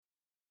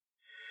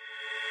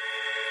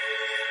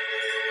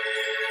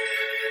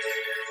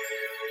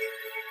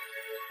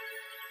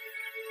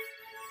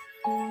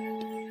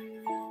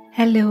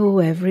Hello,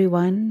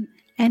 everyone,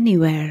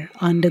 anywhere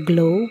on the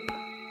globe.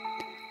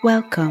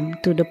 Welcome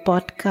to the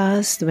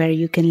podcast where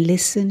you can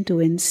listen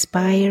to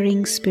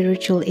inspiring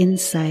spiritual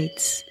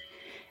insights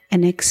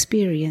and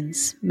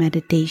experience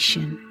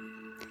meditation.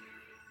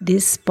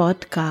 This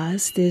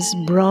podcast is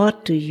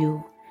brought to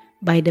you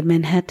by the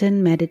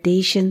Manhattan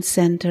Meditation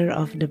Center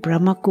of the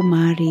Brahma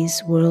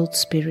Kumaris World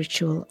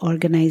Spiritual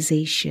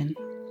Organization.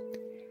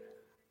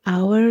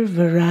 Our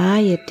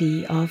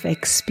variety of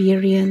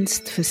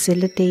experienced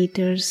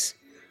facilitators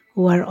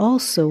who are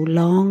also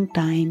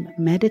long-time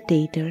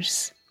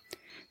meditators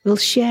will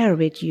share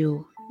with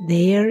you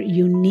their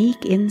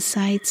unique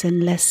insights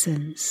and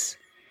lessons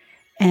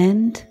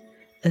and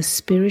a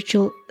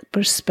spiritual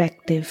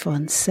perspective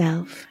on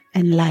self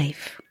and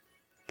life.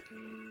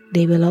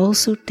 They will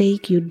also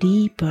take you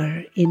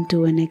deeper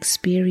into an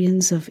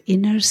experience of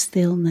inner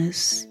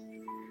stillness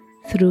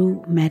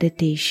through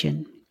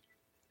meditation.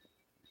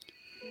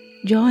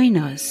 Join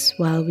us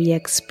while we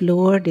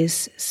explore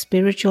this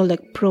spiritual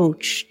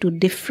approach to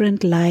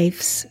different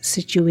life's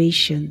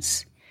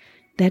situations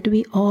that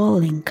we all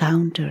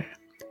encounter,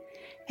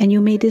 and you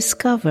may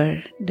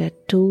discover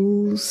that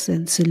tools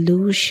and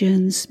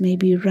solutions may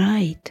be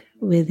right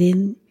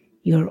within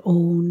your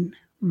own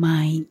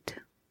mind.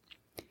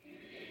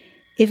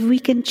 If we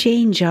can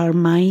change our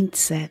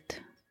mindset,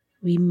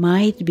 we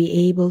might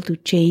be able to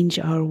change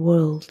our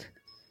world,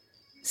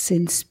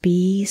 since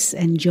peace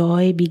and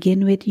joy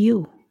begin with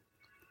you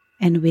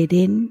and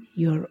within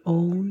your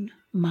own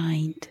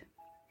mind.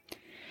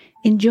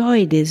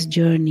 Enjoy this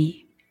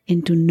journey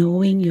into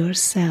knowing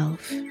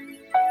yourself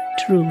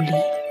truly.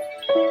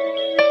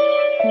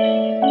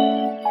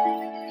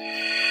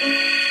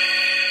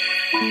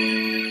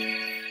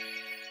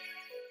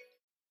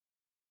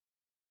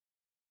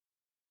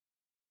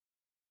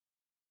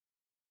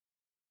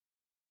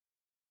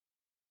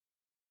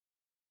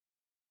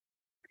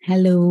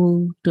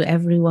 Hello to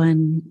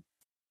everyone.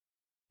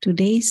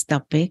 Today's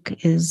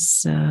topic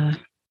is a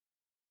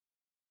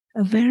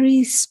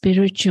very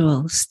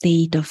spiritual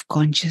state of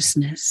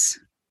consciousness,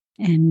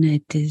 and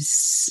it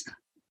is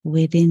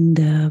within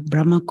the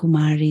Brahma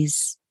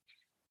Kumaris,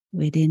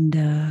 within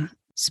the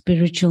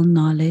spiritual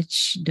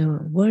knowledge. The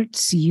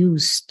words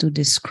used to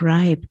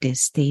describe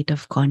this state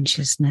of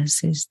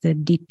consciousness is the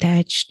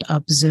detached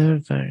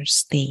observer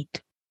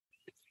state.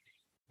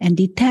 And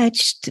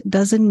detached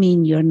doesn't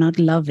mean you're not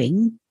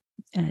loving.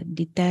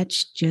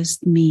 Detached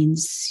just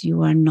means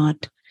you are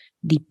not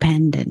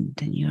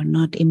dependent and you're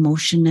not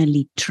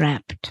emotionally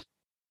trapped.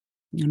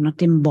 You're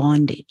not in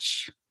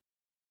bondage.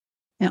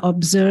 An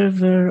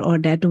observer or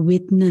that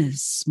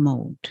witness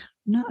mode.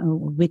 No,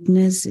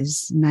 witness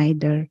is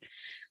neither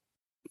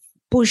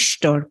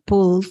pushed or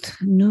pulled,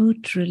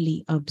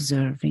 neutrally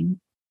observing.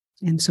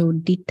 And so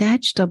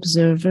detached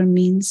observer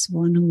means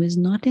one who is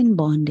not in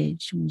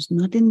bondage, who's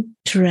not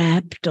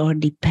trapped or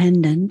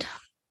dependent,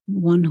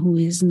 one who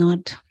is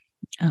not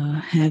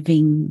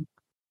having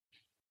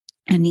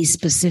any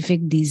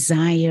specific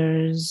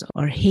desires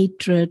or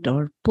hatred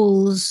or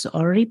pulls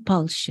or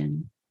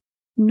repulsion,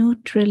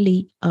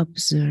 neutrally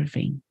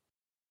observing.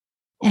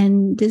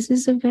 And this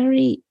is a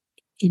very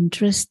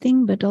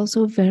interesting but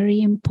also very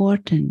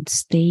important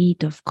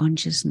state of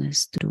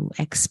consciousness to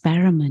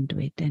experiment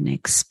with and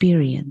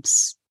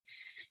experience,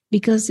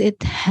 because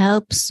it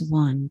helps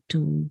one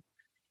to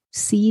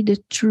see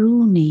the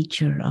true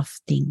nature of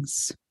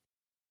things.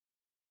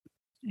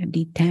 A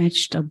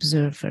detached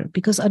observer,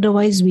 because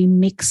otherwise we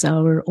mix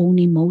our own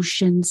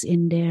emotions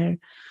in there,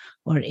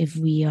 or if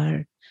we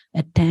are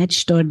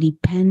attached or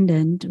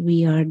dependent,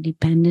 we are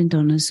dependent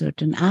on a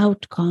certain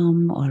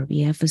outcome or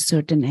we have a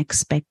certain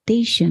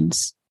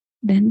expectations,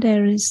 then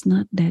there is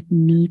not that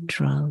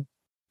neutral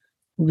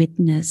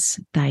witness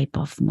type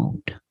of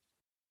mode.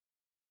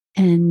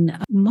 And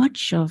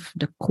much of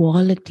the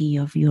quality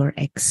of your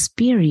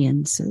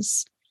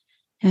experiences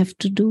have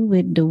to do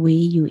with the way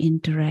you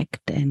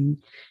interact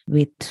and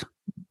with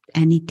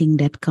anything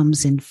that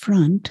comes in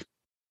front.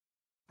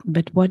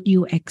 But what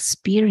you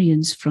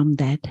experience from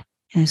that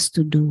has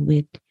to do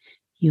with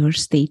your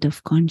state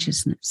of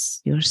consciousness,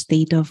 your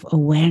state of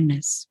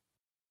awareness.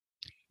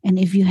 And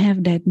if you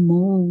have that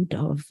mode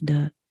of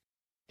the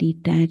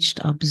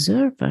detached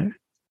observer,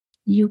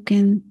 you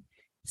can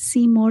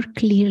see more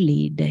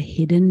clearly the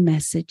hidden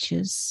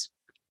messages,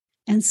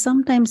 and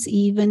sometimes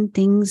even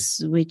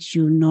things which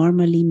you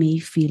normally may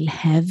feel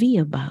heavy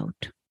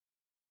about.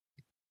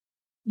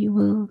 You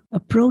will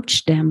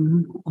approach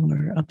them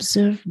or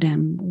observe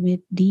them with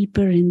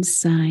deeper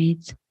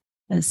insight,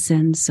 a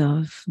sense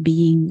of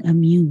being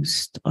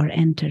amused or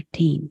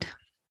entertained.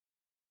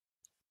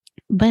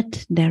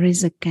 But there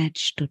is a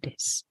catch to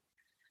this.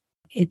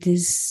 It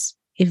is,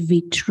 if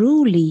we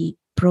truly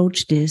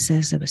approach this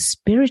as a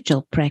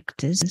spiritual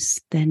practice,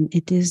 then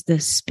it is the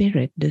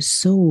spirit, the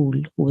soul,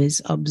 who is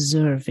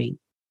observing.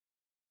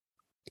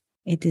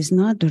 It is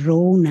not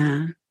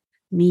Rona,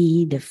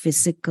 me, the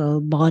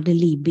physical,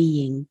 bodily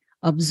being,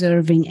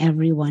 observing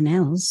everyone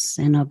else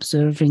and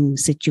observing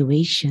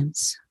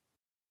situations.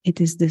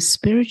 It is the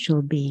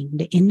spiritual being,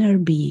 the inner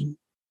being,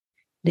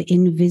 the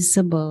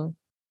invisible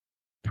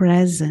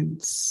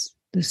presence,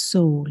 the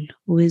soul,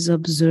 who is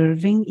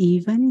observing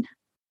even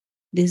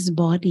this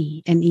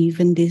body and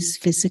even this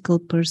physical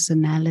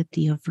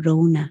personality of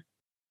Rona,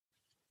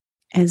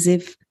 as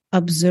if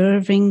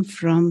observing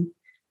from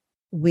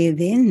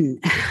within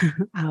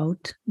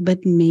out,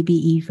 but maybe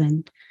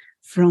even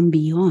from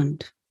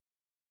beyond,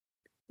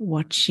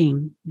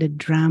 watching the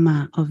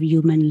drama of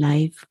human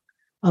life,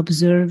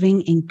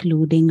 observing,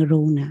 including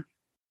Rona.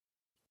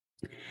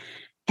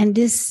 And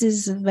this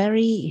is a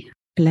very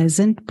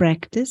pleasant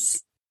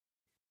practice,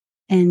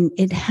 and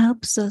it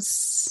helps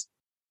us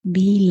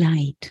be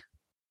light,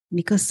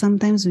 because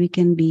sometimes we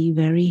can be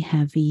very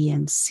heavy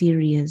and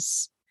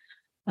serious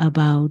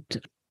about,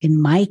 in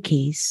my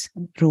case,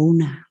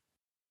 Rona.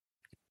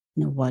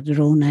 You know, what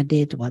Rona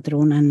did, what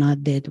Rona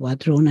not did,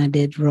 what Rona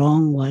did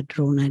wrong, what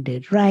Rona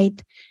did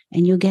right.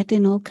 And you get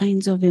in all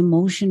kinds of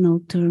emotional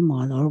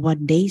turmoil, or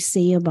what they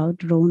say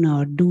about Rona,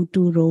 or do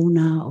to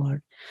Rona,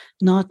 or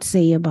not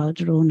say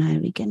about Rona.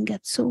 We can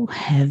get so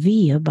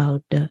heavy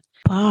about the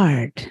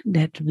part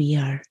that we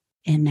are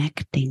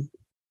enacting,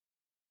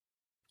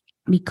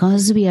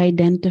 because we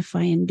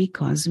identify and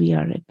because we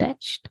are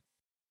attached.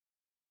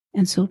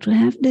 And so to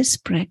have this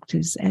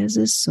practice as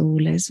a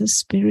soul, as a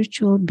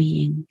spiritual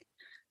being,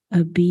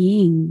 a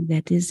being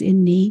that is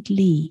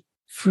innately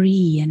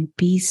free and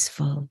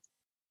peaceful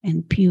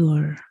and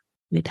pure,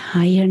 with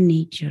higher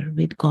nature,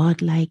 with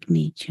godlike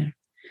nature,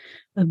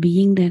 a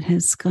being that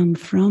has come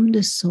from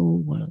the soul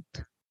world,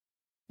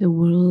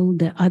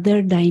 the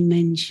other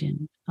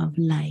dimension of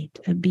light,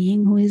 a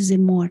being who is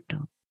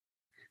immortal,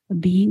 a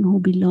being who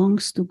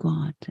belongs to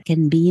God,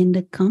 can be in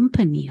the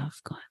company of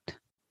God,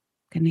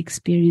 can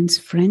experience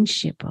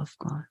friendship of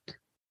God.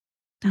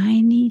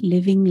 Tiny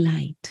living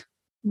light,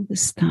 the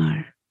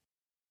star.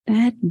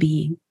 That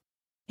being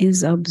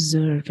is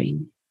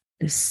observing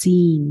the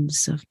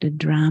scenes of the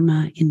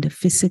drama in the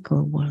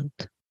physical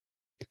world,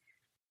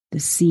 the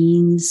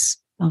scenes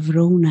of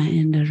Rona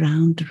and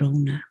around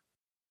Rona.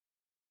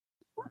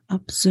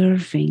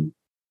 Observing,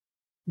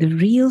 the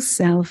real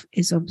self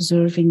is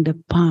observing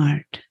the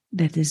part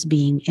that is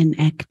being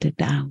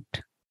enacted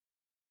out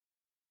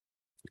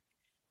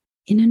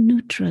in a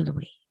neutral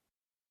way,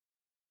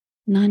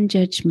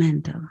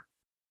 non-judgmental.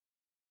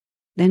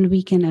 Then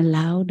we can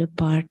allow the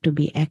part to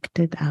be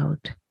acted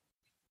out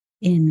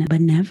in a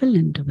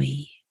benevolent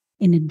way,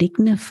 in a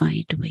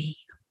dignified way,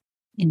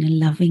 in a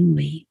loving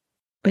way.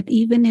 But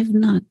even if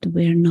not,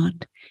 we're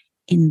not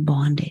in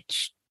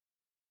bondage.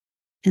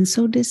 And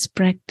so this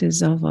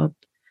practice of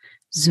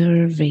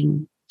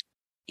observing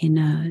in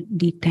a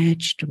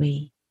detached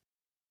way,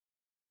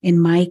 in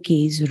my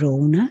case,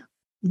 Rona,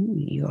 in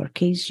your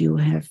case, you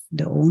have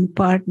the own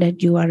part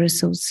that you are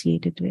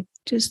associated with.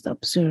 Just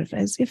observe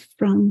as if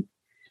from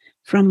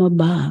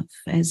above,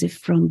 as if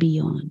from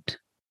beyond,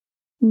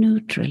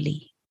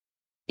 neutrally,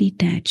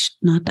 detached,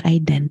 not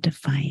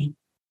identifying.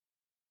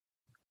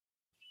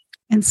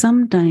 And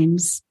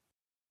sometimes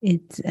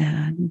it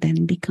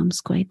then becomes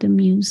quite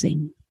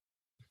amusing.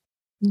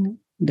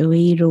 The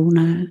way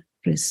Rona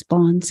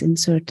responds in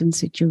certain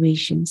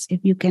situations,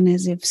 if you can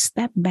as if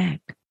step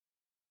back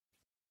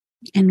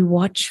and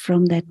watch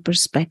from that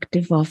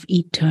perspective of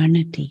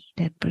eternity,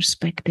 that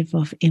perspective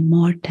of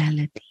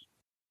immortality.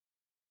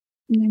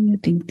 And I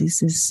think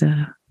this is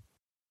an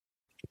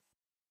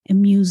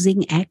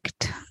amusing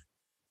act,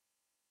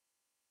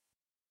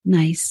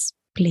 nice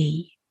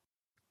play.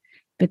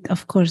 But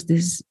of course,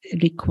 this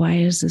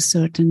requires a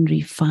certain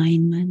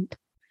refinement,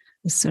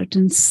 a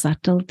certain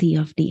subtlety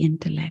of the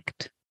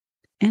intellect,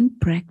 and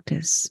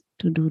practice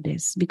to do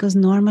this. Because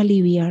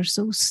normally we are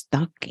so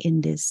stuck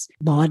in this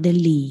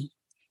bodily,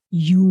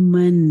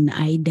 human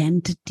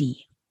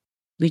identity,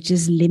 which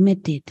is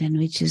limited and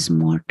which is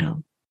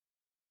mortal.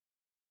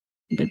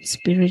 But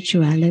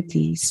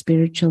spirituality,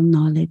 spiritual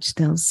knowledge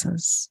tells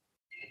us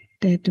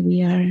that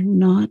we are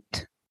not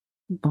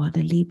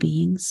bodily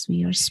beings,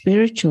 we are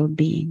spiritual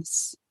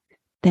beings,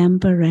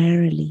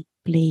 temporarily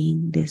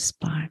playing this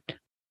part,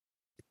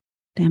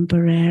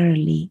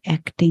 temporarily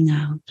acting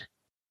out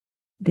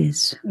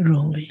this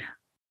role.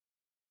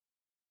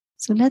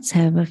 So let's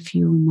have a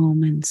few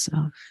moments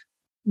of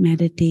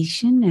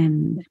meditation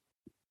and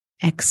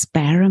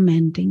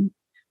experimenting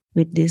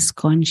with this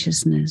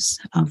consciousness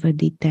of a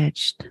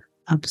detached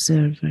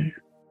observer.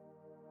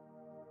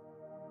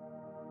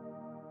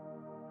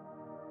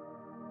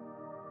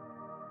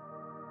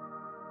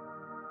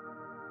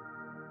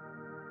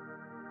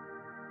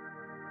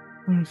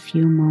 For a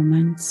few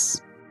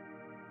moments,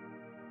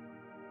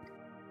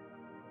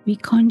 we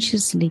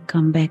consciously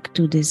come back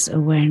to this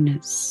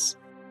awareness,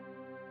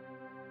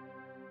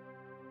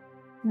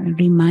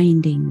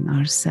 reminding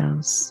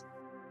ourselves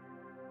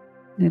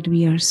that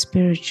we are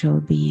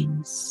spiritual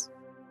beings,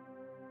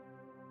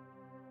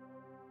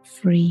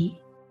 free,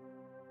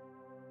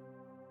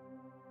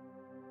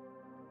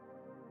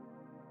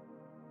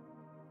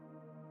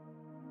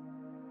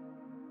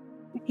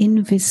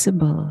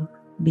 invisible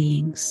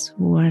beings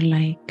who are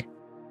like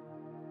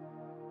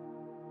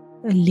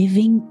a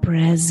living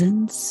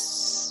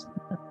presence,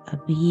 a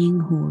being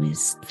who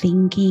is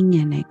thinking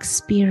and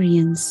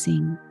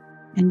experiencing,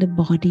 and the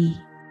body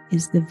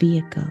is the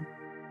vehicle.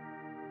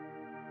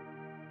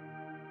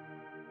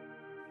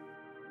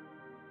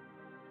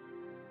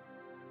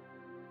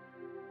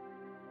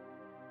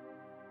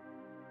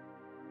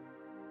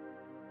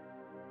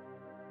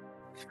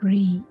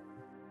 Free,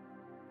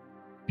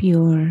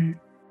 pure,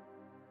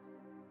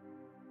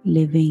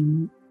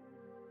 living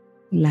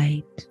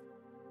light.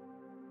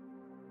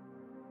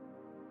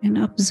 And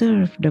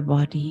observe the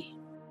body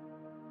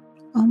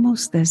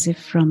almost as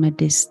if from a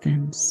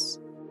distance.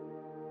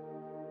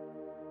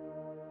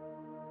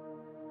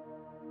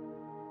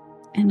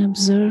 And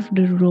observe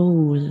the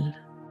role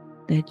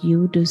that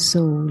you, the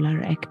soul,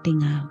 are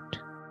acting out.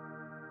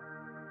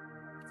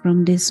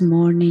 From this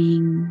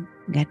morning,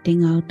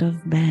 getting out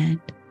of bed,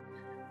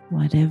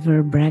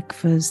 whatever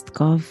breakfast,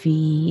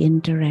 coffee,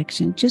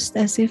 interaction, just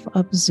as if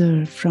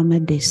observed from a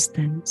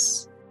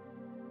distance.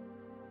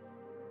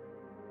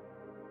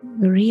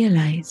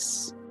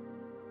 Realize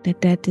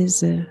that that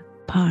is a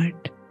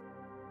part.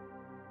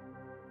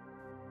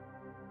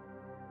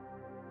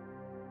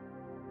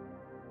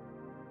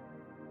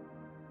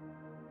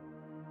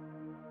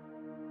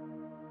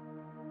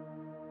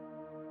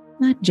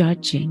 Not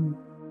judging,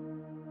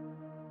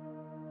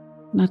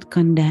 not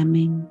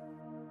condemning,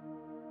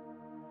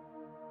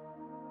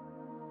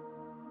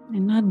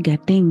 and not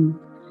getting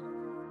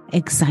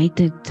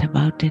excited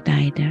about it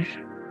either.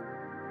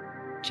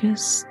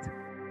 Just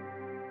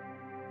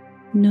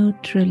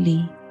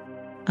neutrally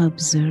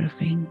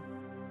observing.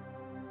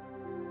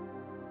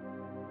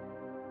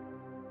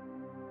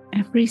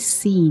 Every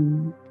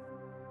scene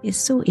is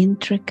so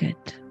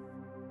intricate.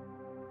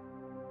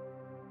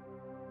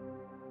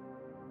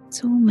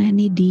 So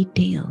many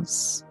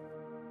details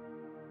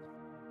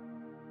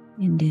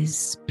in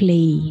this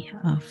play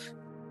of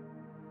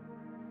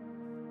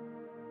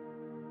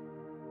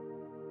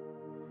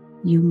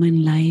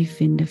human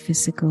life in the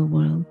physical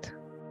world.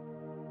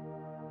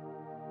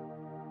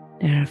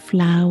 There are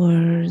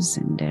flowers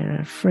and there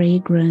are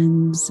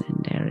fragrance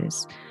and there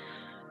is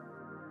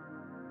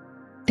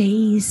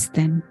taste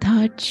and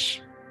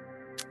touch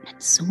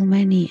and so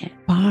many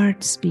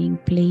parts being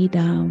played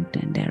out,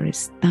 and there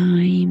is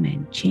time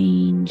and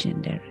change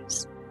and there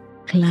is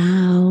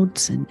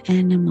clouds and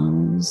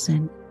animals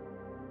and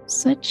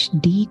such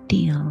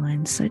detail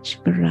and such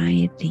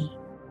variety.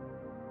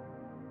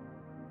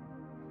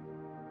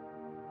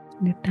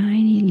 The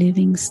tiny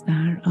living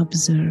star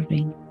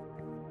observing,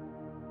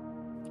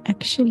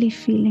 actually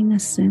feeling a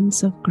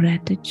sense of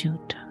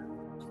gratitude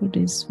for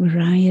this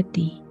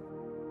variety,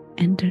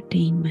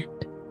 entertainment.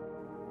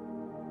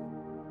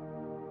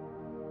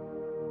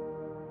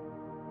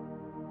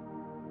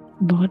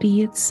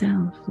 Body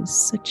itself is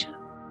such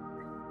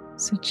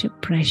a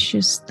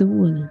precious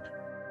tool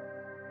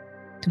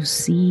to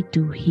see,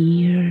 to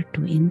hear,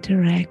 to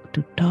interact,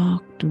 to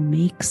talk, to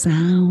make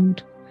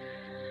sound,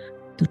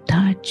 to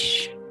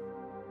touch,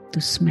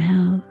 to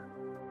smell.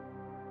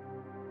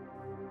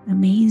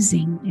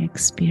 Amazing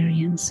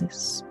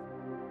experiences.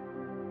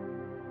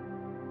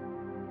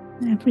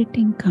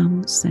 Everything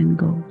comes and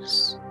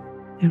goes.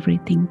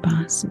 Everything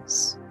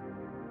passes.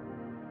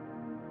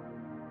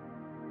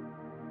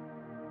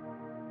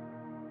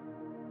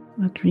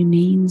 What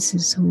remains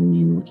is who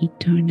you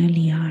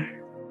eternally are.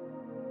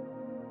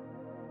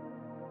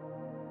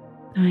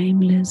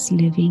 Timeless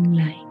living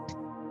light.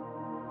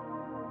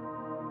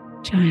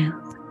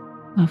 Child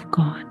of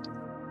God.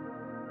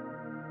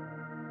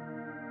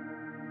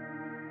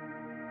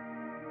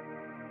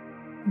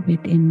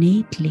 With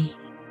innately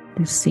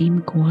the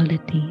same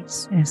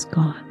qualities as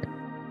God.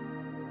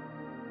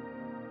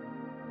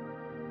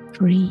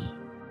 Free,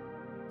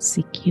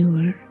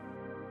 secure,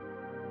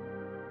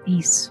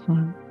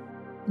 peaceful,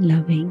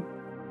 loving,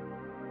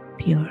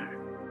 pure.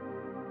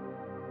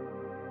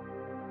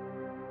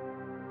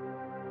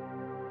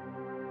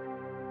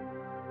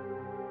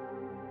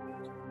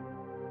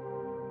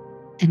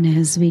 And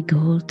as we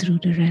go through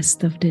the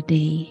rest of the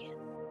day,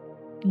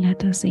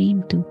 let us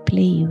aim to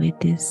play with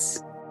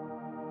this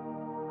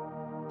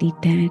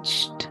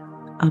detached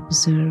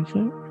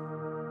observer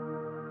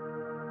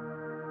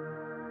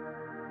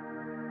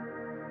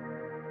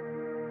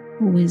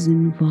who is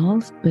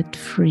involved but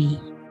free,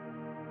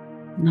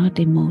 not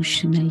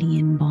emotionally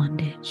in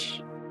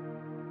bondage.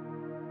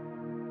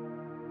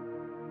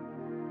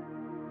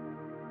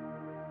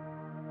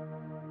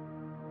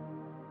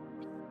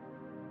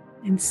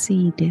 And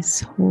see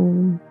this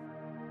whole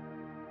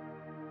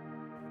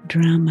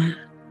drama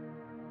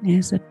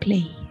as a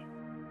play.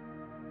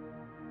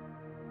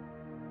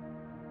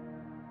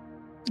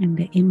 And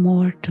the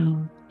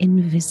immortal,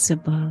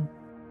 invisible,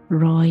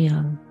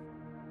 royal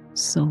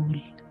soul,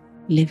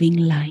 living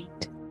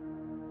light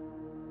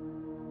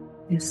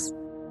is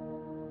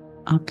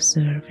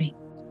observing.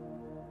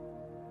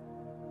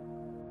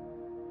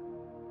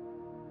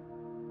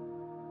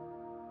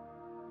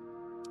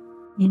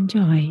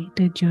 Enjoy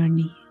the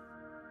journey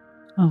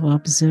of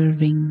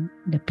observing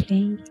the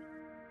play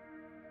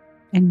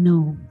and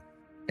know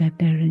that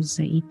there is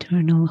an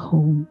eternal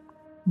home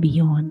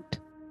beyond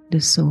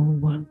the soul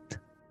world.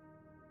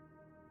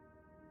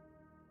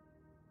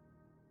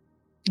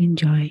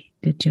 Enjoy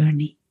the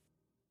journey.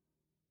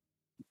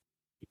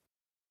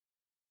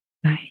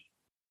 Bye.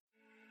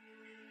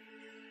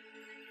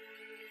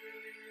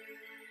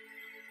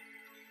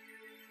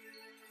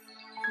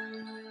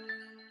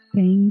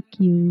 Thank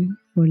you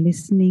for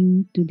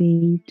listening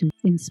today to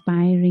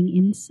inspiring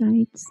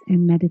insights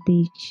and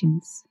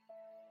meditations.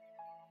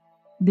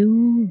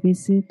 Do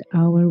visit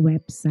our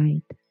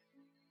website,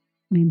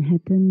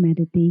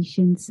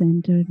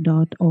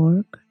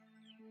 manhattanmeditationcenter.org,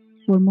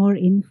 for more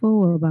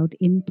info about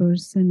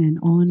in-person and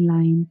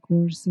online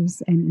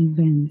courses and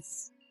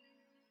events,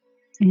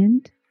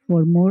 and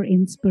for more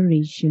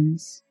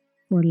inspirations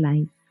for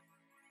life.